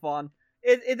have some fun.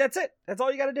 That's it. That's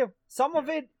all you got to do. Some of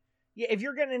it, yeah, if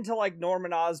you're getting into like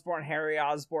Norman Osborn, Harry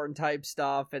Osborn type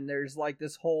stuff, and there's like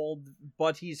this whole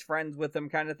but he's friends with him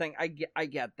kind of thing, I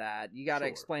get that. You got to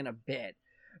explain a bit.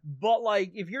 But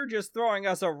like, if you're just throwing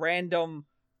us a random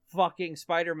fucking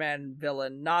Spider-Man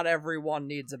villain, not everyone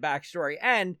needs a backstory.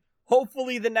 And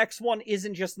hopefully the next one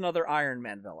isn't just another Iron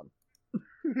Man villain.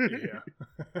 Yeah.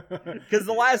 Because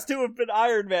the last two have been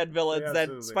Iron Man villains that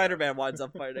absolutely Spider-Man winds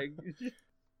up fighting.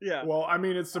 Yeah. Well, I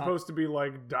mean, it's supposed to be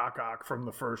like Doc Ock from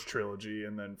the first trilogy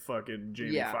and then fucking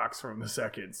Jamie Foxx from the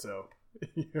second, so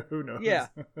who knows? Yeah.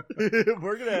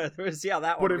 We're gonna see how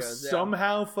that one goes. goes. But if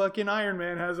somehow fucking Iron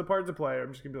Man has a part to play,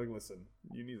 I'm just gonna be like, listen,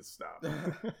 you need to stop.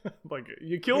 Like,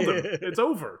 you killed him. It's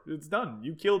over. It's done.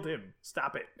 You killed him.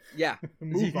 Stop it. Yeah.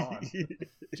 Move on.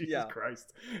 Jesus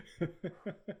Christ.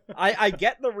 I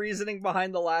get the reasoning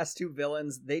behind the last two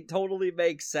villains. They totally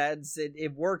make sense.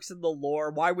 It works in the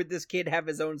lore. Why would this kid have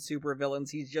his own super villains?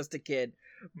 He's just a kid.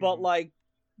 But like,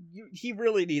 he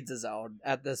really needs his own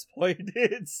at this point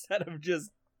instead of just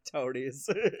Tony's.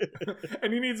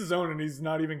 And he needs his own, and he's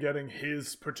not even getting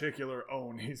his particular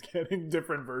own. He's getting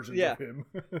different versions of him.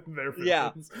 Their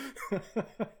villains.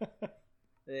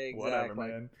 Exactly. Whatever,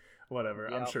 man. Whatever.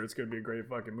 Yep. I'm sure it's going to be a great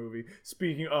fucking movie.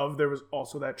 Speaking of, there was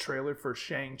also that trailer for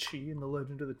Shang-Chi and the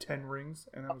Legend of the Ten Rings,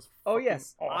 and that was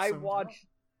awesome.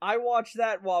 I watched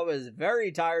that while I was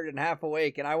very tired and half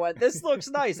awake, and I went, this looks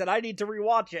nice, and I need to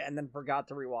rewatch it, and then forgot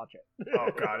to rewatch it.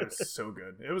 Oh, God, it was so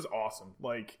good. It was awesome.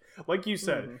 Like you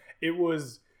said, it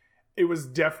was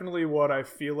definitely what I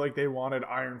feel like they wanted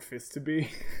Iron Fist to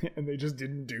be, and they just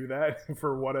didn't do that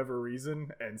for whatever reason,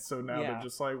 and so now they're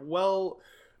just like, well,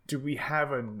 do we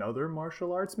have another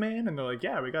martial arts man? And they're like,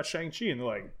 yeah, we got Shang-Chi, and they're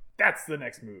like, that's the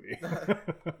next movie.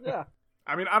 Yeah.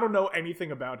 I mean, I don't know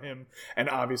anything about him, and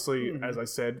obviously, as I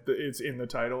said, it's in the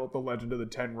title, The Legend of the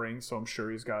Ten Rings, so I'm sure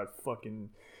he's got fucking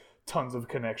tons of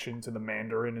connection to the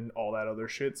Mandarin and all that other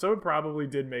shit, so it probably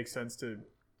did make sense to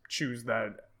choose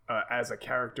that as a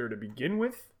character to begin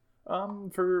with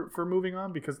for moving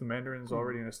on, because the Mandarin is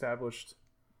already an established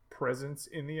presence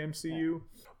in the MCU,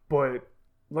 but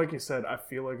like you said, I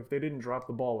feel like if they didn't drop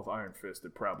the ball with Iron Fist,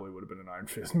 it probably would have been an Iron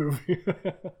Fist movie.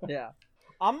 Yeah.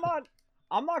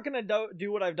 I'm not going to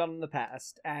do what I've done in the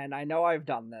past, and I know I've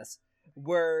done this,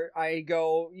 where I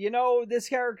go, this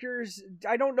character's...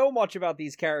 I don't know much about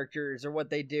these characters or what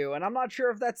they do, and I'm not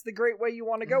sure if that's the great way you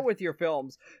want to go with your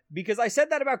films, because I said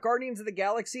that about Guardians of the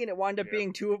Galaxy, and it wound up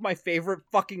being two of my favorite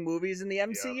fucking movies in the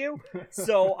MCU,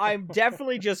 so I'm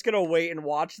definitely just going to wait and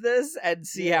watch this and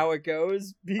see how it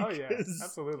goes, because... Oh, yeah,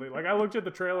 absolutely. Like, I looked at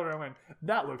the trailer and I went,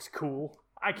 that looks cool.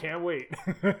 I can't wait.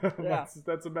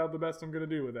 That's about the best I'm going to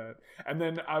do with that. And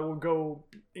then I will go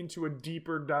into a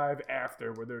deeper dive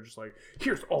after where they're just like,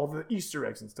 here's all the Easter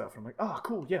eggs and stuff. And I'm like, oh,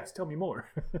 cool. Yes, tell me more.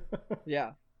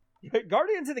 Yeah.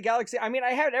 Guardians of the Galaxy, I mean,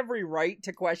 I had every right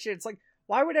to question. It's like,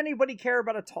 why would anybody care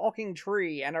about a talking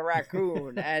tree and a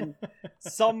raccoon and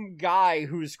some guy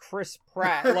who's Chris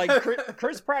Pratt? Like,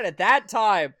 Chris Pratt at that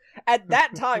time,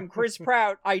 Chris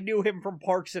Pratt, I knew him from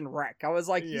Parks and Rec. I was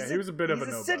like, he was a bit of a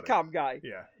sitcom guy.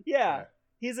 Yeah.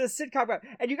 He's a sitcom guy.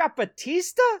 And you got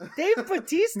Batista? Dave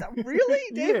Batista?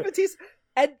 Really? Dave Batista?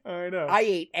 And I know. I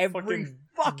ate every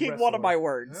fucking one of my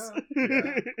words.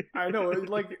 Yeah. I know.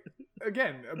 Like,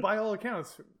 again, by all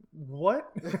accounts, what?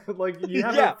 Like, you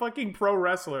have a fucking pro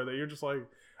wrestler that you're just like,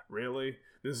 really?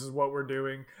 This is what we're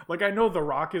doing? Like, I know The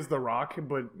Rock is The Rock,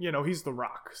 but, he's The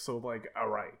Rock. So, like, all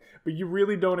right. But you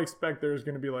really don't expect there's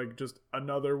going to be, like, just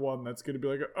another one that's going to be,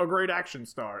 like, a great action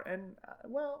star. And,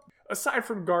 well, aside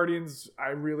from Guardians, I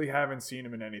really haven't seen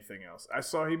him in anything else. I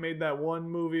saw he made that one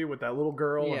movie with that little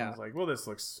girl, and I was like, well, this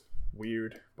looks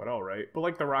weird, but all right. But,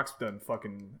 like, The Rock's done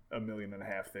fucking 1.5 million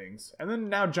things. And then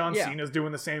now John Cena's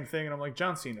doing the same thing, and I'm like,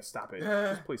 John Cena, stop it.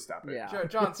 Just please stop it.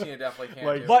 John Cena definitely can't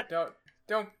like, do but, it.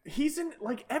 Don't. He's in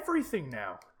like everything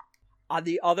now. On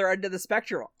the other end of the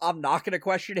spectrum, I'm not going to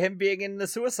question him being in the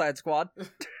Suicide Squad.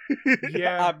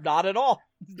 Yeah, I'm not at all.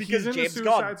 Because he's in James the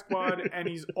Suicide Gunn. Squad, and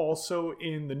he's also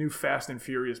in the new Fast and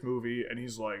Furious movie, and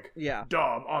he's like, Yeah.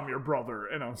 Dom, I'm your brother.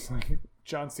 And I was like,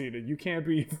 John Cena, you can't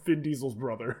be Vin Diesel's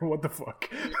brother. What the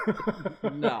fuck?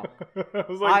 No. I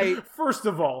was like, first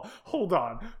of all, hold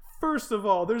on. First of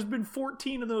all, there's been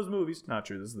 14 of those movies. Not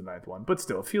true, this is the 9th one. But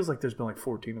still, it feels like there's been like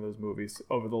 14 of those movies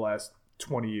over the last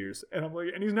 20 years. And I'm like,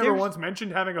 and he's never once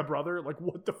mentioned having a brother. Like,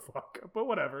 what the fuck? But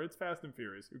whatever, it's Fast and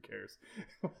Furious. Who cares?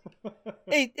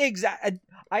 Exactly.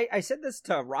 I said this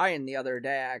to Ryan the other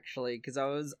day, actually,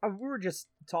 because we were just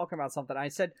talking about something. I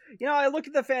said, I look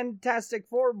at the Fantastic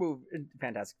Four movie.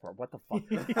 Fantastic Four, what the fuck?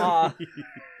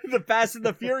 The Fast and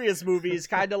the Furious movies,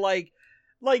 kind of like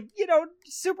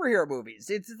superhero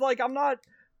movies. It's like, I'm not.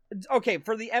 Okay,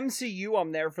 for the MCU,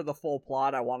 I'm there for the full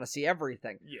plot. I want to see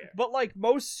everything. Yeah. But like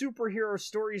most superhero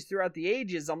stories throughout the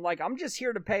ages, I'm just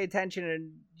here to pay attention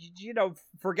and,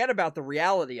 forget about the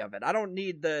reality of it. I don't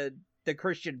need the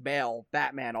Christian Bale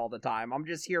Batman all the time. I'm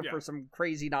just here for some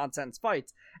crazy nonsense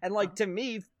fights. And to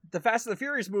me, the Fast and the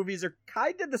Furious movies are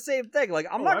kind of the same thing. Like,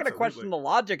 I'm not going to question the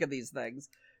logic of these things.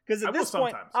 Because at this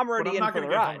point, I'm already in for the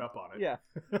ride. I'm not going to get hung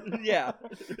up on it. Yeah.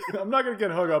 I'm not going to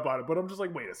get hung up on it, but I'm just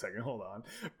like, wait a second, hold on.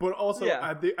 But also,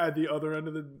 at the other end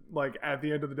of the, at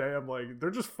the end of the day, I'm like,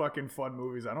 they're just fucking fun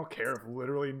movies. I don't care if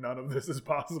literally none of this is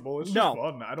possible. It's just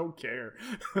fun. I don't care.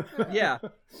 Yeah.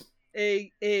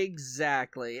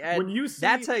 Exactly. And when you see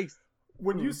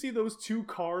when you see those two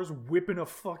cars whipping a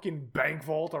fucking bank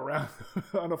vault around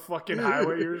on a fucking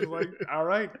highway, you're just like, all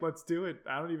right, let's do it.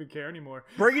 I don't even care anymore.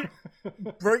 Bringing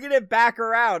it back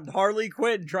around. Harley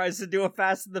Quinn tries to do a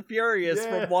Fast and the Furious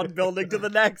from one building to the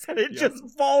next, and it just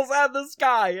falls out of the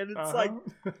sky, and it's like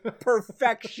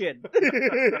perfection.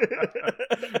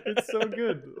 It's so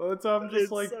good. I'm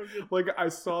just like I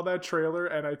saw that trailer,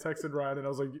 and I texted Ryan, and I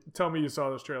was like, tell me you saw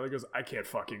this trailer. He goes, I can't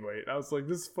fucking wait. I was like,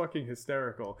 this is fucking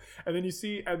hysterical. And then you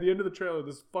see at the end of the trailer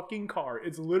this fucking car.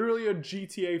 It's literally a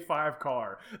GTA 5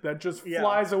 car that just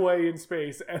flies away in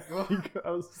space. And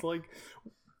I was like,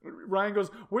 Ryan goes,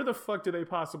 where the fuck do they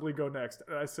possibly go next?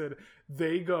 And I said,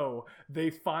 they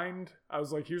find, I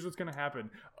was like, here's what's going to happen.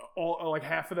 All like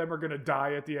half of them are going to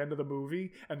die at the end of the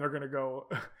movie, and they're going to go,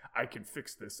 I can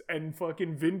fix this. And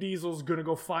fucking Vin Diesel's going to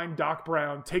go find Doc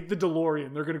Brown, take the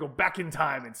DeLorean. They're going to go back in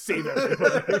time and save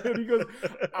everybody. And he goes,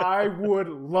 I would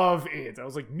love it. I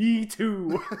was like, me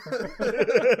too.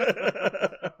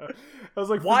 I was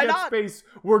like, why not? Space,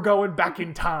 we're going back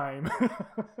in time.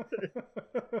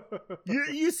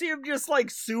 You see him just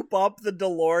soup up the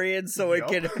DeLorean so it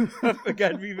can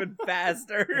get even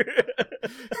faster.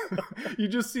 You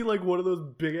just see one of those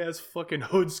big ass fucking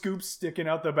hood scoops sticking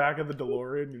out the back of the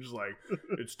DeLorean. You're just like,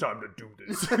 it's time to do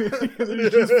this. And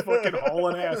he's just fucking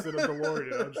hauling ass in a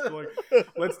DeLorean. I'm just like,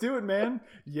 let's do it, man.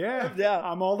 Yeah,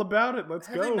 I'm all about it. Let's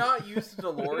go. Have they not used a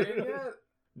DeLorean yet?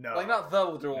 No. Not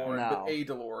the DeLorean, but a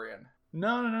DeLorean.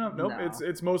 No. Nope.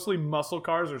 It's mostly muscle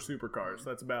cars or supercars.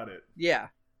 That's about it. Yeah.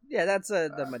 Yeah, that's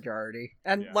the majority.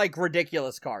 And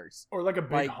ridiculous cars. Or a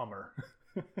big Hummer.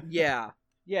 Yeah,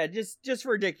 just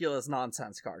ridiculous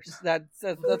nonsense cars. That's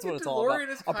what it's all about.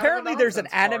 Apparently there's an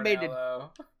animated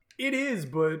now, it is,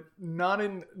 but not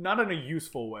in a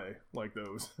useful way like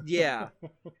those. Yeah.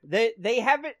 They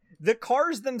haven't, the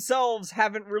cars themselves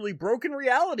haven't really broken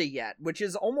reality yet, which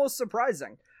is almost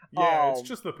surprising. Yeah, it's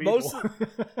just the people.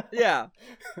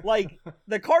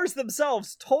 The cars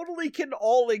themselves totally can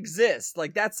all exist.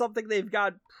 That's something they've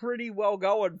got pretty well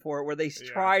going for it, where they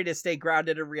try to stay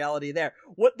grounded in reality there.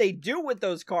 What they do with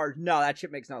those cars, no, that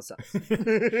shit makes no sense.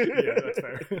 Yeah, that's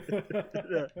fair.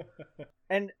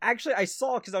 And actually, I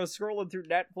saw, because I was scrolling through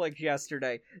Netflix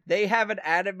yesterday, they have an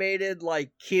animated,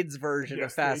 kids version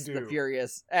of Fast and the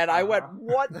Furious. And I went,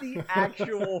 what the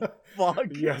actual fuck?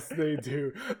 Yes, they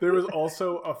do. There was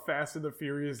also a Fast and the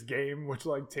Furious game, which,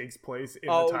 takes place in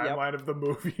the timeline of the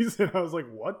movies. And I was like,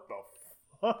 what the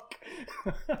fuck?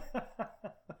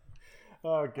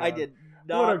 Oh, God. I did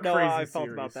not know how I felt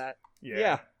about that.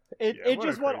 Yeah. It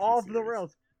just went off the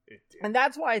rails. And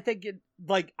that's why I think it,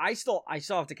 I still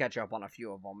have to catch up on a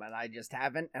few of them, and I just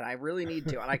haven't, and I really need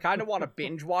to. And I kind of want to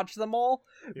binge watch them all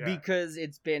because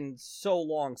it's been so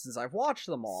long since I've watched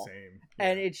them all. Same. Yeah.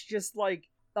 And it's just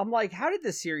I'm like, how did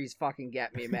this series fucking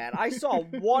get me, man? I saw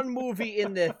one movie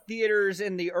in the theaters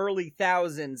in the early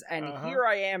thousands, and here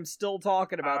I am still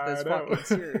talking about this fucking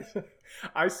series.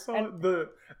 I saw the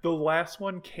last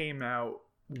one came out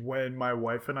when my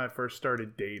wife and I first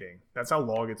started dating. That's how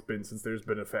long it's been since there's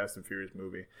been a Fast and Furious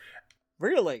movie.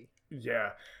 Really? Yeah.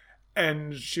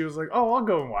 And she was like, "Oh, I'll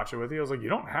go and watch it with you." I was like, "You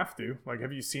don't have to. Like,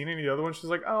 have you seen any of the other ones?" She's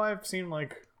like, "Oh, I've seen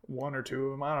like one or two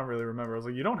of them. I don't really remember." I was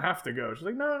like, "You don't have to go." She's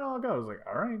like, "No, I'll go." I was like,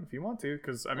 "All right, if you want to,"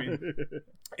 because I mean,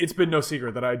 it's been no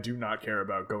secret that I do not care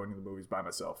about going to the movies by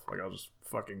myself. Like, I'll just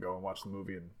fucking go and watch the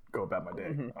movie and go about my day.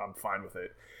 I'm fine with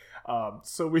it.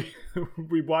 So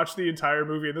we watched the entire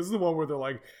movie, and this is the one where they're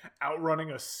like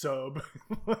outrunning a sub,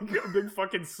 like a big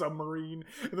fucking submarine,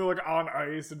 and they're like on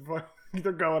ice and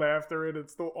they're going after it.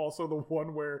 It's also the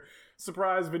one where,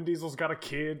 surprise, Vin Diesel's got a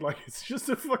kid. Like, it's just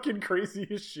a fucking crazy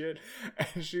as shit.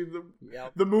 And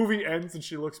the movie ends, and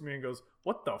she looks at me and goes,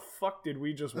 "What the fuck did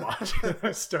we just watch?" And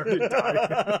I started dying.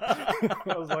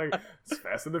 I was like, "It's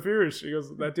Fast and the Furious." She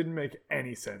goes, "That didn't make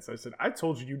any sense." I said, "I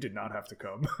told you did not have to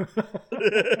come."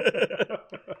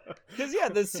 Because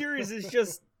the series is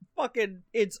just fucking.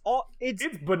 It's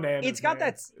bananas. It's got man.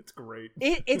 It's great.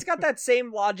 It's got that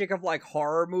same logic of like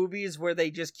horror movies where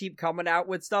they just keep coming out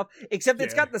with stuff, except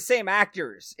it's got the same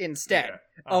actors instead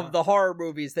of the horror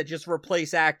movies that just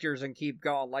replace actors and keep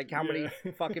going. Like, how many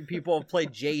fucking people have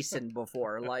played Jason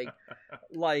before? Like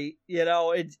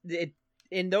it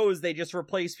in those they just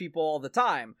replace people all the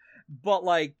time. But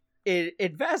like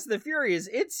in Fast and the Furious,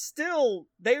 it's still,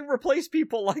 they replace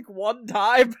people like one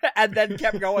time and then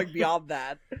kept going beyond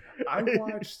that. I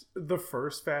watched the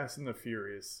first Fast and the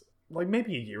Furious like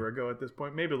maybe a year ago at this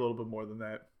point, maybe a little bit more than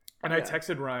that. And I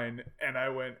texted Ryan and I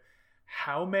went,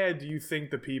 "How mad do you think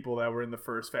the people that were in the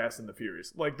first Fast and the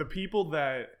Furious, like the people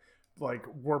that like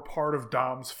were part of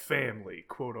Dom's family,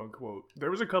 quote unquote, there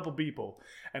was a couple people,"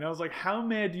 and I was like, "How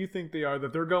mad do you think they are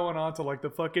that they're going on to like the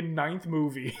fucking 9th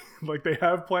movie? Like, they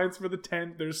have plans for the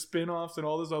 10th, there's spin-offs and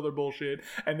all this other bullshit,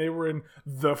 and they were in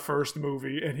the first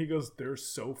movie." And he goes, "They're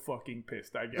so fucking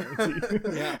pissed, I guarantee."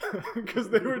 Because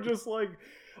they were just like,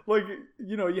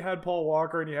 you know, you had Paul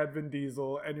Walker and you had Vin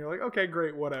Diesel, and you're like, okay,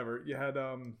 great, whatever. You had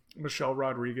Michelle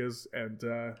Rodriguez and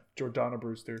Jordana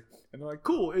Brewster, and they're like,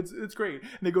 cool, it's great.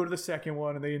 And they go to the second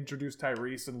one and they introduce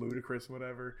Tyrese and Ludacris and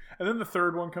whatever, and then the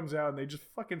third one comes out and they just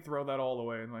fucking throw that all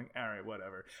away and like, all right,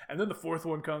 whatever. And then the fourth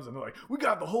one comes and they're like, we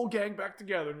got the whole gang back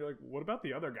together, and you're like, what about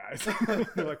the other guys?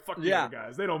 They're like, fuck the other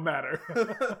guys, they don't matter.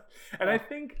 And I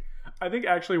think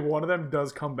actually one of them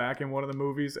does come back in one of the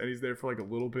movies, and he's there for like a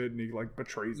little bit, and he like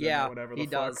betrays them or whatever. He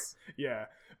does. Yeah,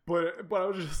 but I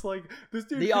was just like, this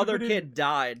dude. The other kid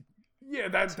died. Yeah,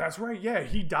 that's right. Yeah,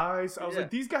 he dies. I was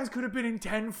like, these guys could have been in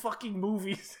 10 fucking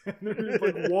movies, and there's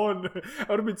like one. I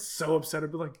would have been so upset.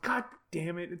 I'd be like, God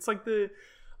damn it! It's like the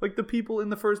people in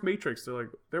the first Matrix. They're like,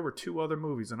 there were 2 other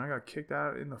movies, and I got kicked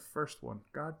out in the first one.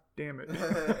 God damn it.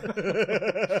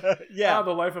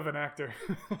 The life of an actor.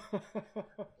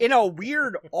 In a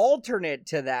weird alternate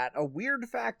to that, a weird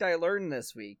fact I learned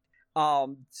this week.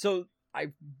 So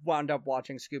I wound up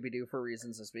watching Scooby-Doo for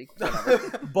reasons this week.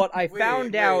 But I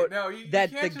found out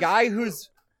that the guy who's...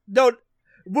 No,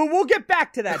 we'll get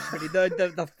back to that,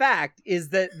 Schmitty. The fact is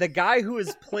that the guy who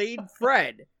has played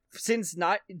Fred since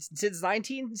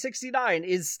 1969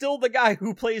 is still the guy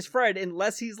who plays Fred,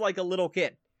 unless he's like a little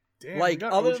kid. Damn, like,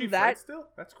 other than that, still?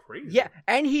 That's crazy. Yeah,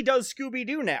 and he does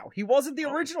Scooby-Doo now. He wasn't the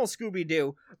original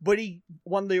Scooby-Doo, but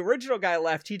when the original guy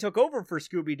left, he took over for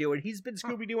Scooby-Doo, and he's been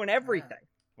Scooby-Doo in everything.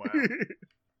 Wow.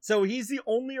 So he's the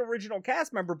only original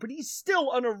cast member, but he's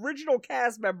still an original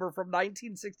cast member from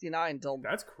 1969 till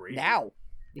that's crazy. Now.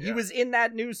 Yeah. He was in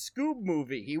that new Scoob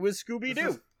movie. He was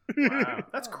Scooby-Doo. Wow,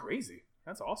 that's crazy.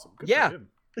 That's awesome. Good for him.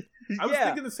 I was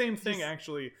thinking the same thing,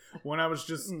 actually, when I was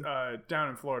just down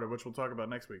in Florida, which we'll talk about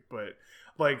next week. But,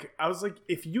 like, I was like,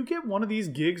 if you get one of these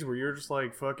gigs where you're just,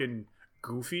 like, fucking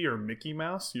Goofy or Mickey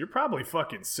Mouse, you're probably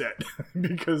fucking set.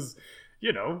 Because,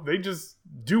 you know, they just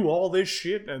do all this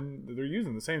shit, and they're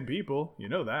using the same people. You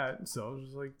know that. So, I was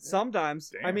just like...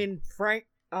 Sometimes. Damn. I mean,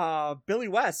 Billy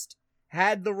West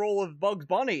had the role of Bugs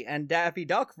Bunny and Daffy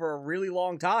Duck for a really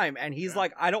long time, and he's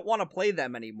like, I don't want to play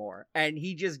them anymore, and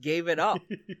he just gave it up.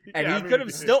 And he could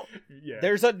have still...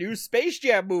 There's a new Space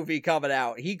Jam movie coming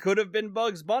out. He could have been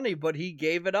Bugs Bunny, but he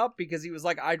gave it up because he was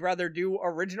like, I'd rather do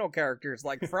original characters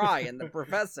like Fry and the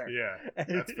Professor. Yeah,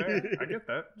 that's fair. I get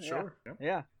that. Sure.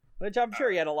 Yeah. Which I'm sure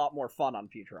he had a lot more fun on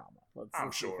Futurama.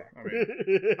 I'm sure. I mean,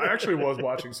 I actually was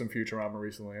watching some Futurama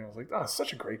recently, and I was like, oh, it's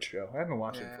such a great show. I haven't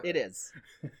watched it forever. It is.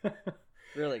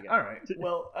 Really good. All right.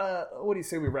 Well, what do you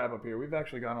say we wrap up here? We've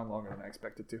actually gone on longer than I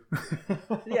expected to.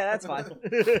 Yeah, that's fine.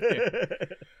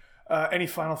 Any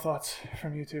final thoughts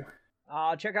from you two?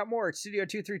 Check out more at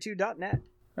studio232.net.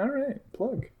 All right.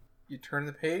 Plug. You turn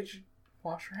the page,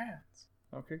 wash your hands.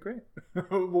 Okay, great.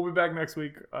 We'll be back next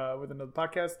week with another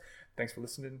podcast. Thanks for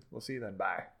listening. We'll see you then.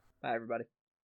 Bye. Bye, everybody.